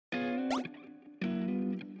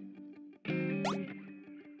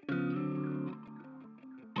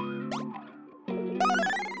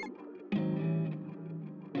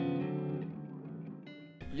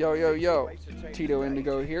Yo, yo, yo, Tito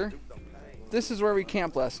Indigo here. This is where we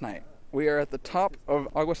camped last night. We are at the top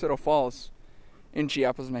of Aguacero Falls in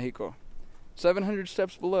Chiapas, Mexico. 700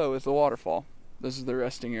 steps below is the waterfall. This is the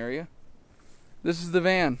resting area. This is the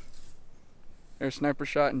van. There's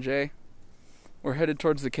SniperShot and Jay. We're headed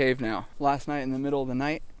towards the cave now. Last night in the middle of the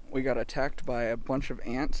night, we got attacked by a bunch of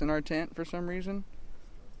ants in our tent for some reason.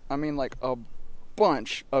 I mean like a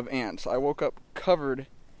bunch of ants. I woke up covered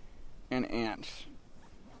in ants.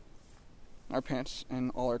 Our pants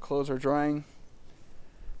and all our clothes are drying.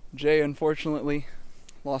 Jay unfortunately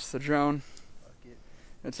lost the drone.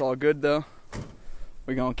 It's all good though.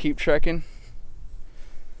 We're gonna keep trekking.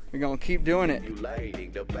 We're gonna keep doing it.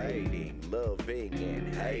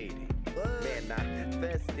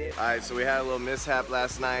 Alright, so we had a little mishap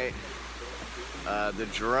last night. The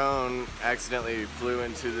drone accidentally flew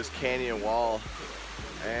into this canyon wall.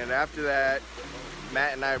 And after that,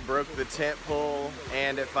 Matt and I broke the tent pole,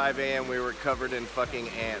 and at 5 a.m. we were covered in fucking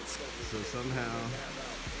ants. So somehow,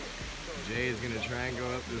 Jay is gonna try and go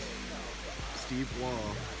up this steep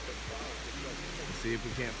wall to see if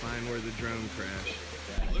we can't find where the drone crashed.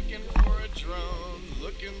 Looking for a drone,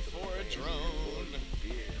 looking for a drone.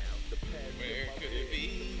 Where could it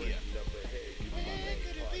be? Where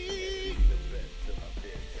could it be?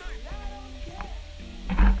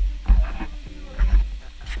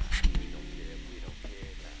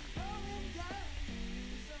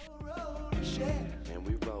 And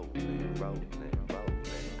we rollin', rollin', rollin'.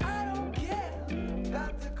 I don't care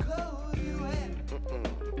about the clothes you in.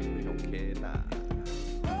 We don't care now.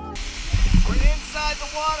 We're inside the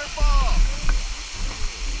waterfall.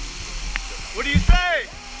 What do you say?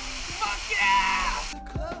 Fuck yeah! The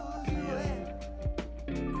clothes you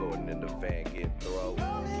in. According in the van, get thrown.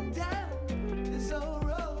 Rolling down this old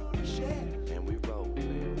road to share. And we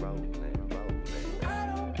rollin', rollin', rollin'. I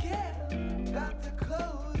don't care about the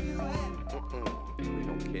clothes you in. We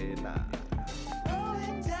don't care now.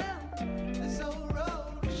 Rolling down this old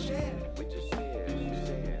road to share. We just share,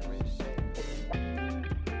 share, share.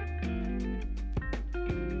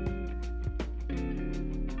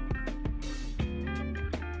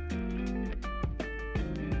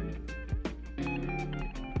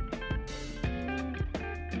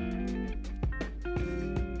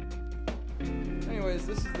 Anyways,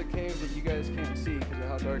 this is the cave that you guys can't see because of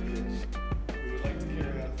how dark it is. We would like to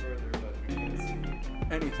carry on further, but we can't see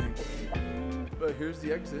Anything. But here's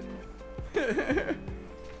the exit.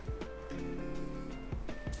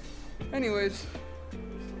 Anyways,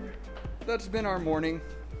 that's been our morning.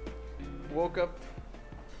 Woke up,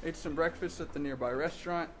 ate some breakfast at the nearby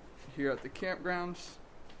restaurant here at the campgrounds.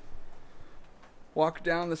 Walked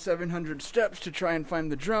down the 700 steps to try and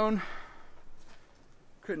find the drone.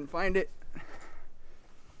 Couldn't find it.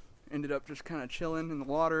 Ended up just kind of chilling in the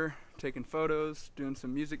water, taking photos, doing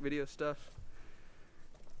some music video stuff.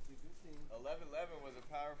 11/11 was a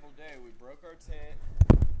powerful day. We broke our tent.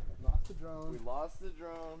 Lost the drone. We lost the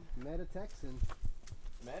drone. Met a Texan.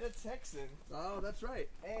 Met a Texan. Oh, that's right.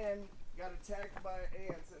 And got attacked by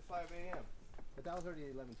ants at 5 a.m. But that was already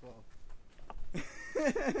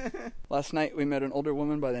 11/12. Last night we met an older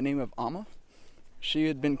woman by the name of Amma. She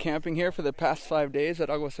had been camping here for the past 5 days at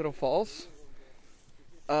Aguacero Falls.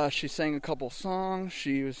 She sang a couple songs.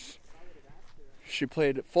 She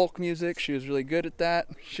played folk music. She was really good at that.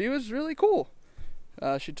 She was really cool.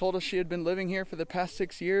 She told us she had been living here for the past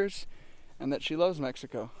 6 years and that she loves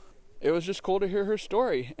Mexico. It was just cool to hear her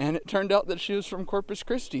story, and it turned out that she was from Corpus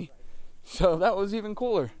Christi. So that was even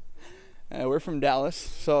cooler. We're from Dallas,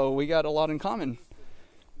 so we got a lot in common.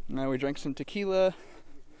 We drank some tequila,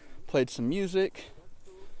 played some music.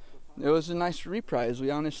 It was a nice reprise. We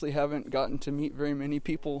honestly haven't gotten to meet very many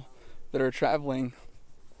people that are traveling,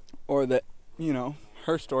 or that, you know,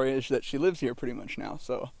 her story is that she lives here pretty much now,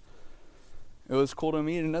 so it was cool to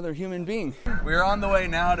meet another human being. We're on the way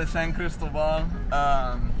now to San Cristobal,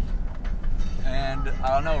 and I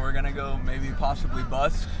don't know, we're gonna go maybe possibly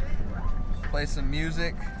bus, play some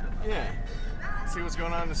music. Yeah. See what's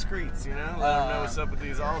going on in the streets, you know? Let them know what's up with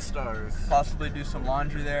these All Stars. Possibly do some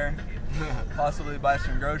laundry there. Possibly buy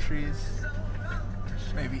some groceries.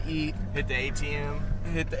 Maybe eat. Hit the ATM.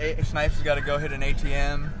 Snipes has got to go hit an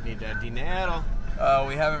ATM. Need that dinero.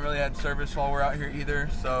 We haven't really had service while we're out here either.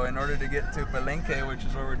 So in order to get to Palenque, which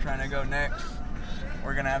is where we're trying to go next,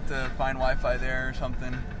 we're going to have to find Wi-Fi there or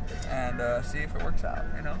something and see if it works out,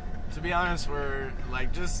 you know? To be honest, we're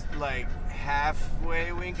just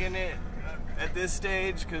halfway winking it at this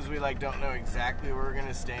stage because we don't know exactly where we're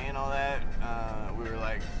gonna stay and all that. We were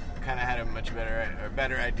kind of had a much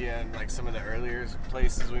better idea in some of the earlier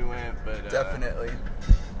places we went, but definitely.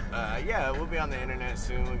 Yeah, we'll be on the internet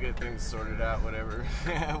soon. We'll get things sorted out, whatever.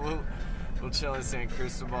 we'll chill in San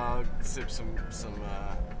Cristobal, sip some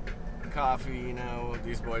coffee, you know.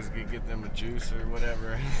 These boys could get them a juice or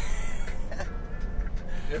whatever.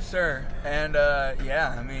 Yes, sir. And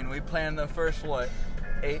yeah, I mean, we planned the first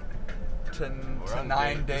 8 to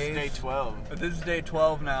 9 days. This is day 12. But this is day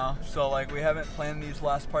 12 now, so like we haven't planned these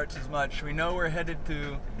last parts as much. We know we're headed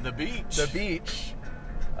to the beach. The beach.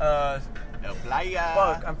 El Playa.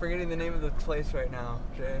 Fuck, I'm forgetting the name of the place right now,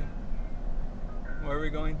 Jay. Where are we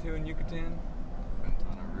going to in Yucatan?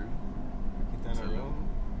 Tulum.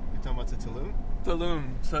 You talking about to Tulum?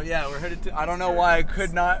 Tulum. So yeah, we're headed to. I don't know why I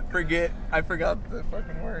could not forget. I forgot the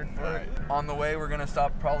fucking word for it. On the way, we're gonna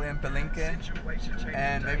stop probably in Palenque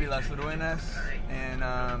and maybe Las Ruinas and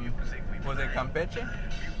was it Campeche?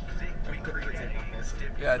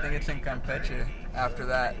 Yeah, I think it's in Campeche after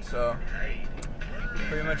that. So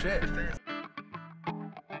pretty much it.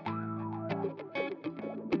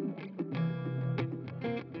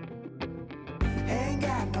 Ain't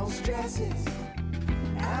got no stresses.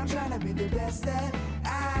 I'm trying to be the best that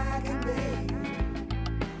I can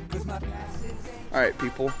be. 'Cause my past is Alright,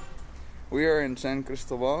 people. We are in San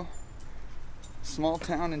Cristobal, small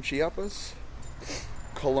town in Chiapas.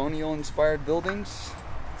 Colonial inspired buildings,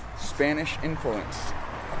 Spanish influence.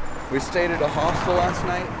 We stayed at a hostel last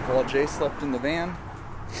night while Jay slept in the van.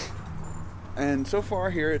 And so far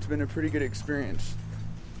here, it's been a pretty good experience.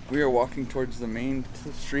 We are walking towards the main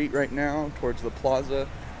street right now, towards the plaza,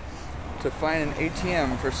 to find an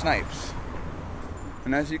ATM for Snipes.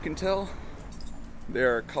 And as you can tell,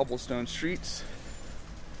 there are cobblestone streets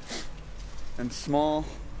and small,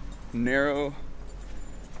 narrow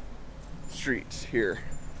streets here.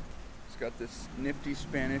 It's got this nifty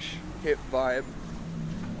Spanish hip vibe,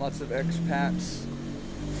 lots of expats,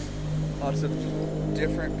 lots of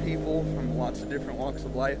different people from lots of different walks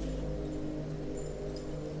of life.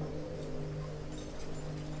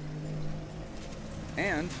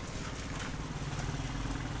 And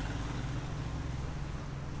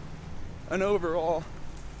an overall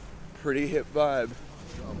pretty hip vibe.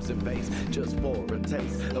 Drums and bass, just for a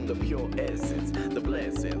taste of the pure essence, the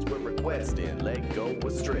blessings we're requesting. Let go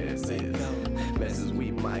of stresses, messes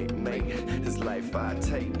we might make. This life I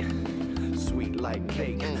take, sweet like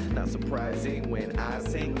cake. Not surprising when I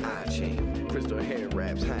sing, I chain. Crystal hair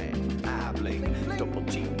wraps hang, I blink. Double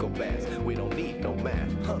Chico bass, we don't need no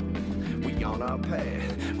math. Huh. We on our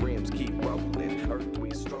path, rims keep rolling, earth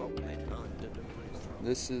we strolling.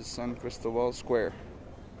 This is San Cristobal Square.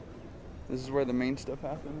 This is where the main stuff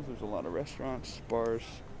happens. There's a lot of restaurants, bars,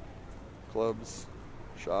 clubs,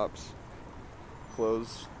 shops,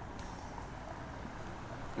 clothes.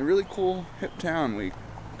 A really cool hip town. We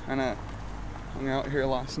kind of hung out here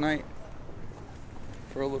last night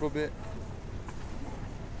for a little bit.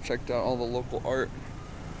 Checked out all the local art,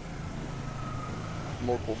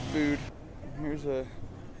 local food. Here's a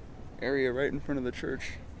area right in front of the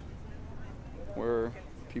church where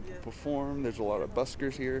people perform. There's a lot of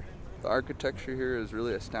buskers here. The architecture here is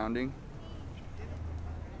really astounding,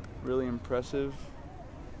 really impressive.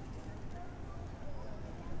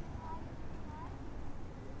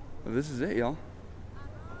 Well, this is it, y'all.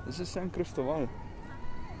 This is San Cristobal.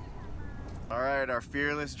 All right, our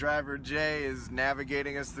fearless driver Jay is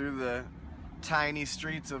navigating us through the tiny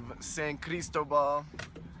streets of San Cristobal,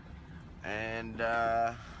 and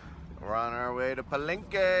we're on our way to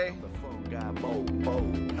Palenque.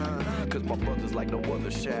 Cause my brother's like no other.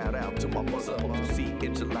 Shout out to my mother. Hope you see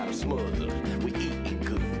enchilada smothered. We eating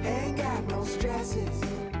good. ain't got no stresses.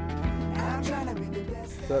 I'm trying to be the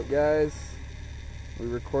best. What's up, guys? We're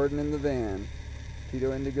recording in the van.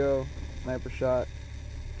 Tito Indigo, SniperShot,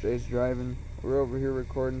 Jay's driving. We're over here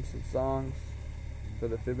recording some songs for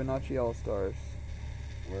the Fibonacci All Stars.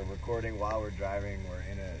 We're recording while we're driving. We're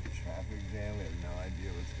in a traffic jam. We have no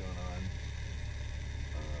idea what's going on.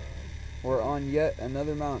 We're on yet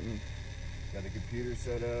another mountain. Got the computer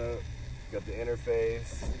set up. Got the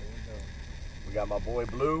interface. We got my boy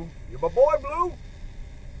Blue. You're my boy Blue.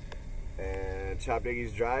 And Chop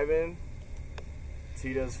Diggy's driving.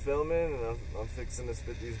 Tito's filming, and I'm fixing to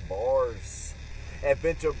spit these bars.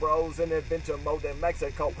 Adventure bros in adventure mode in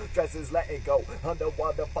Mexico. Dresses letting go.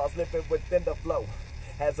 Underwater falls living within the flow.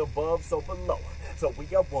 As above, so below. So we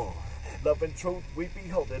are one. Love and truth, we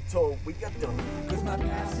behold it till we are done. Cause my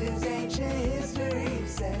past is ancient history.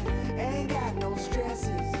 Said, ain't got no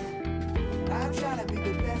stresses. I'm trying to be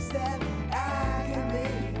the best that I can be.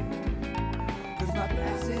 Cause my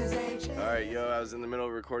past is ancient. Alright, yo, I was in the middle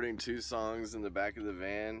of recording 2 songs in the back of the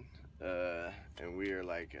van. And we are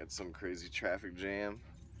like at some crazy traffic jam.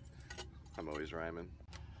 I'm always rhyming.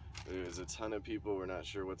 There's a ton of people. We're not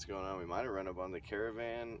sure what's going on. We might have run up on the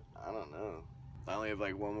caravan. I don't know. I only have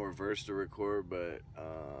like one more verse to record, but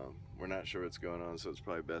we're not sure what's going on, so it's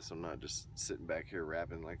probably best I'm not just sitting back here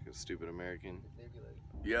rapping like a stupid American.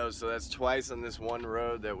 Yo, so that's twice on this one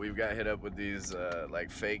road that we've got hit up with these like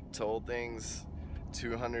fake toll things.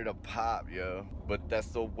 200 a pop, yo. But that's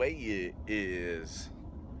the way it is.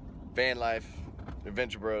 Van life,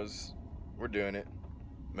 Adventure Bros, we're doing it.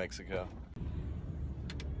 Mexico.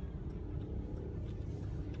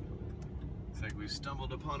 It's like we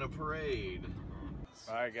stumbled upon a parade.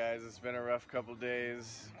 Alright guys, it's been a rough couple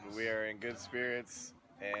days, but we are in good spirits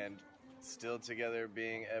and still together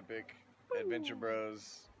being epic. Adventure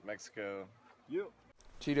Bros, Mexico. Yep.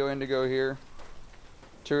 Tito Indigo here.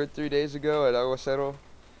 2 or 3 days ago at Aguacero,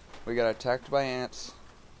 we got attacked by ants,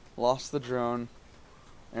 lost the drone,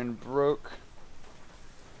 and broke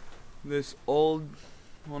this old,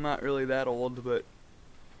 well not really that old, but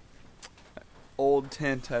old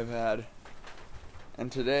tent I've had.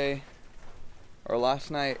 And today, or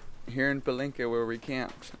last night, here in Palenque where we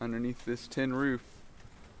camped underneath this tin roof,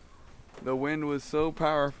 the wind was so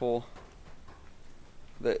powerful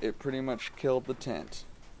that it pretty much killed the tent.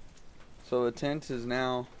 So the tent is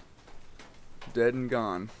now dead and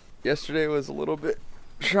gone. Yesterday was a little bit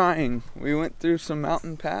trying. We went through some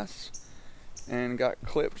mountain pass and got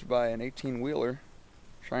clipped by an 18-wheeler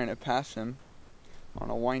trying to pass him on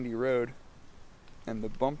a windy road, and the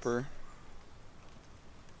bumper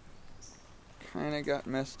kind of got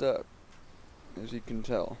messed up, as you can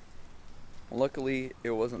tell. Luckily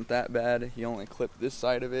it wasn't that bad. He only clipped this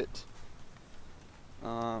side of it.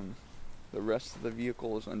 The rest of the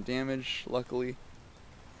vehicle is undamaged, luckily.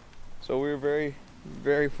 So we were very,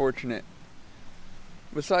 very fortunate.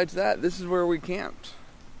 Besides that, this is where we camped.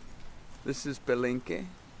 This is Palenque.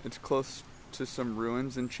 It's close to some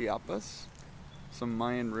ruins in Chiapas, some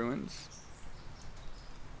Mayan ruins.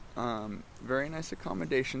 Very nice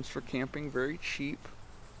accommodations for camping, very cheap.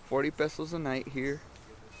 40 pesos a night here.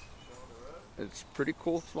 It's a pretty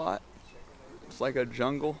cool spot. It's like a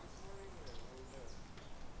jungle.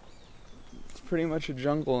 It's pretty much a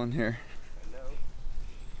jungle in here.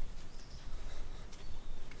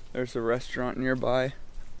 There's a restaurant nearby.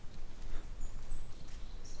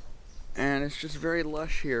 And it's just very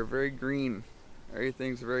lush here, very green.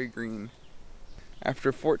 Everything's very green.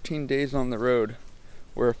 After 14 days on the road,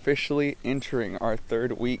 we're officially entering our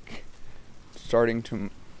 3rd week. Starting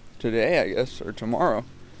today, I guess, or tomorrow.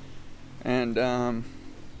 And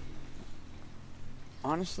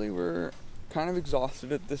honestly, we're kind of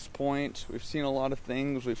exhausted at this point. We've seen a lot of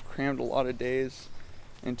things. We've crammed a lot of days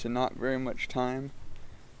into not very much time.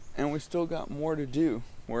 And we still got more to do.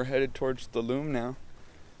 We're headed towards Tulum now,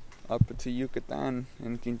 up to Yucatan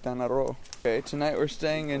in Quintana Roo. Okay, tonight we're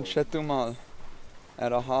staying in Chetumal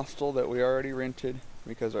at a hostel that we already rented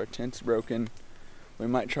because our tent's broken. We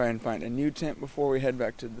might try and find a new tent before we head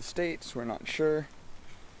back to the States. We're not sure.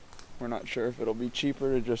 We're not sure if it'll be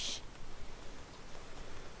cheaper to just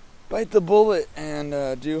bite the bullet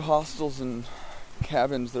and do hostels and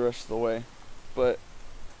cabins the rest of the way. But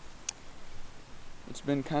it's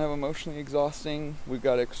been kind of emotionally exhausting. We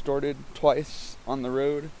got extorted twice on the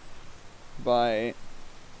road by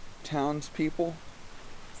townspeople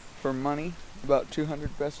for money, about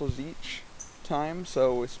 200 pesos each time.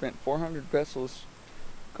 So we spent 400 pesos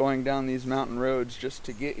going down these mountain roads just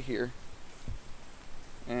to get here.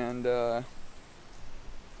 And it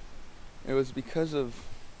was because of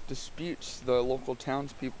disputes the local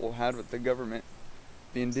townspeople had with the government.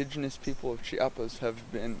 The indigenous people of Chiapas have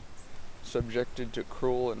been subjected to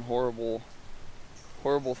cruel and horrible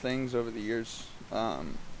things over the years. A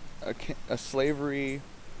slavery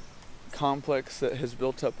complex that has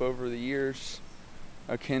built up over the years,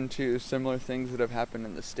 akin to similar things that have happened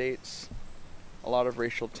in the States. A lot of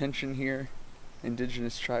racial tension here.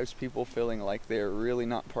 Indigenous tribes people feeling like they're really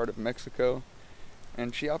not part of Mexico.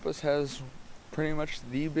 And Chiapas has pretty much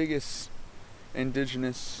the biggest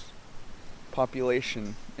indigenous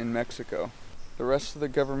population in Mexico. The rest of the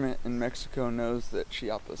government in Mexico knows that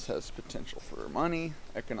Chiapas has potential for money,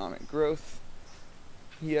 economic growth,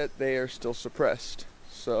 yet they are still suppressed.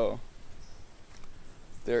 So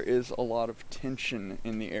there is a lot of tension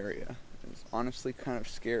in the area. It's honestly kind of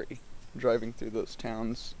scary driving through those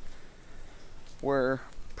towns where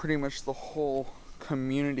pretty much the whole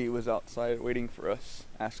community was outside waiting for us,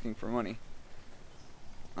 asking for money.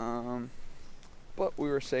 But we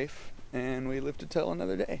were safe and we lived to tell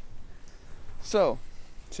another day. So,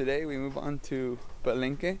 today we move on to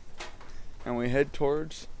Palenque and we head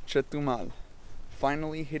towards Chetumal,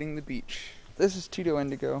 finally hitting the beach. This is Tito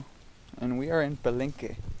Indigo and we are in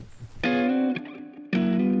Palenque.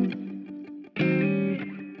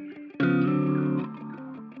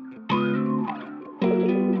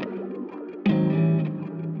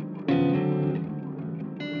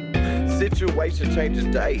 Situation changes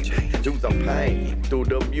daily. Through some pain, through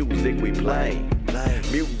the music we play.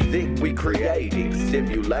 Music we creating,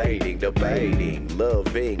 stimulating, debating,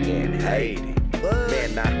 loving and hating.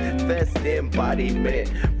 Manifest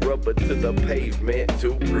embodiment, rubber to the pavement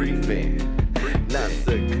to breathe in. Not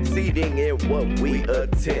succeeding in what we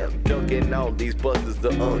attempt. Dunking all these buses, the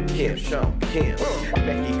unkempt. Sean Kemp,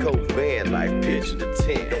 Mexico van life, pitch the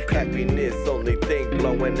tent. Happiness, only thing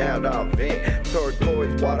blowing out our vent.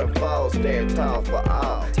 Turquoise Waterfalls, stand tall for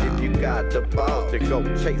all. If you got the balls to go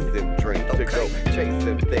chasing dreams, to go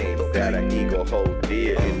chasing things that an eagle hold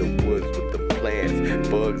dear. In the woods with the plants,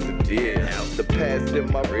 bugs and deer. The past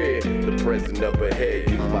in my rear, the present up ahead.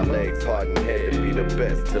 Use my legs hard and head to be the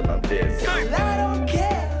best till I'm dead. So I don't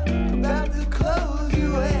care about the clothes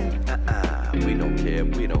you wear.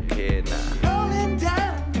 we don't care now. Rolling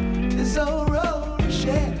down this old road to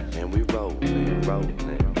share. And we rolling,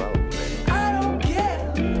 rolling, rolling. I don't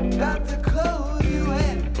care about the clothes you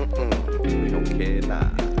wear. We don't care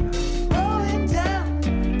now. Rolling down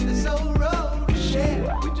this old road to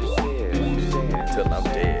share. We just share till I'm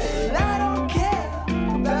dead. I don't care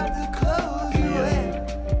about the clothes you wear.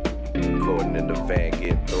 According in the van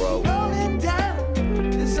get thrown. Rolling down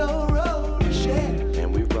this old road to share.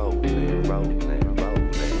 And we rolling, rolling, rolling.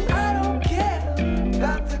 I don't care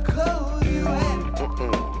about the clothes you wear.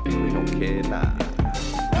 We don't care now.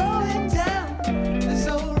 Rolling down this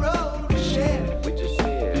old road to share. We just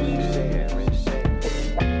share.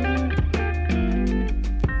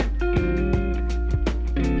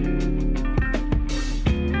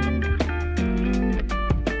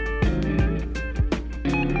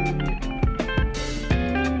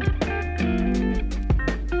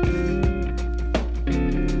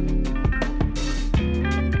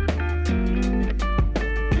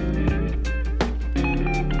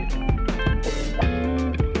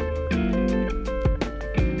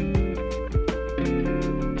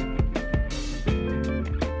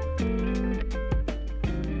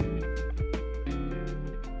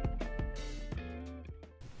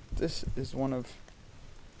 This is one of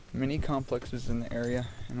many complexes in the area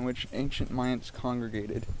in which ancient Mayans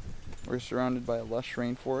congregated. We're surrounded by a lush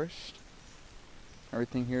rainforest.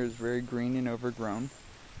 Everything here is very green and overgrown.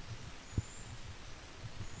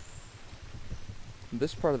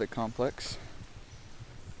 This part of the complex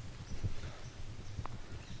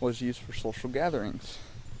was used for social gatherings.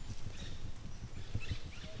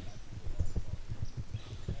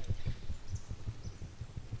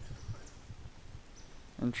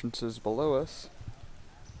 Entrances below us.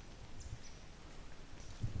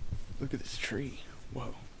 Look at this tree.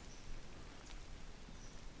 Whoa.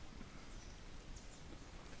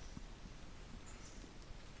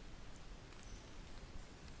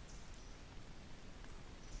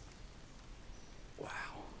 Wow.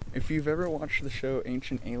 If you've ever watched the show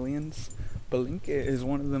Ancient Aliens, Palenque is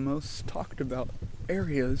one of the most talked about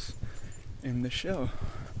areas in the show.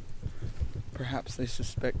 Perhaps they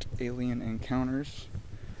suspect alien encounters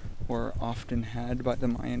were often had by the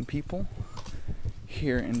Mayan people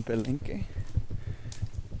here in Palenque.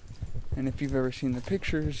 And if you've ever seen the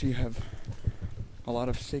pictures, you have a lot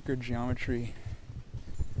of sacred geometry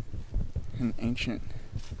and ancient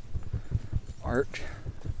art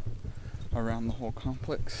around the whole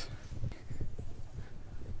complex.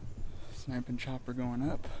 Snipe and chopper going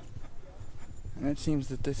up. And it seems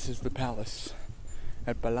that this is the palace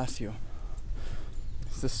at Palacio.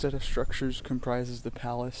 The set of structures comprises the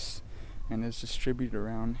palace and is distributed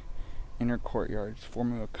around inner courtyards,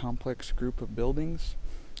 forming a complex group of buildings,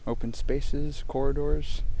 open spaces,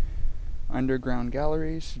 corridors, underground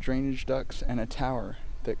galleries, drainage ducts, and a tower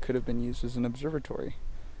that could have been used as an observatory.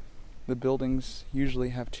 The buildings usually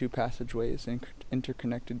have two passageways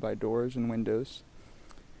interconnected by doors and windows,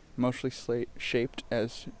 mostly shaped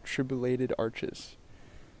as tribulated arches.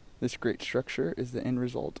 This great structure is the end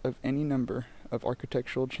result of any number of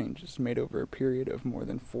architectural changes made over a period of more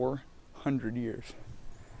than 400 years.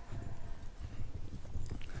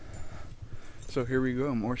 So here we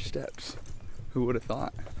go, more steps. Who would have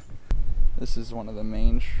thought? This is one of the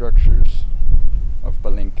main structures of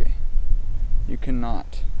Palenque. You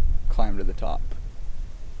cannot climb to the top.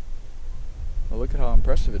 But look at how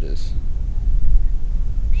impressive it is.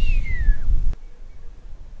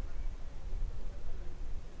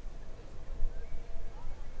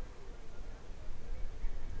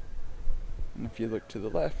 And if you look to the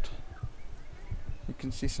left, you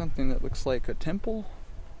can see something that looks like a temple,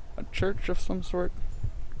 a church of some sort,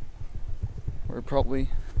 where probably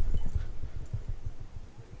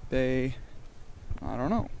they, I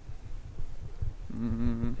don't know,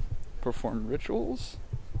 performed rituals,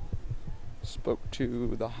 spoke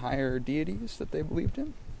to the higher deities that they believed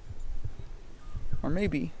in. Or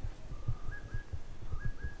maybe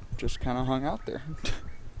just kind of hung out there.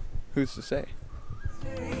 Who's to say?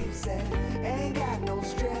 Ain't got no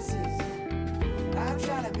stresses. I'm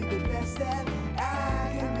trying to be the best that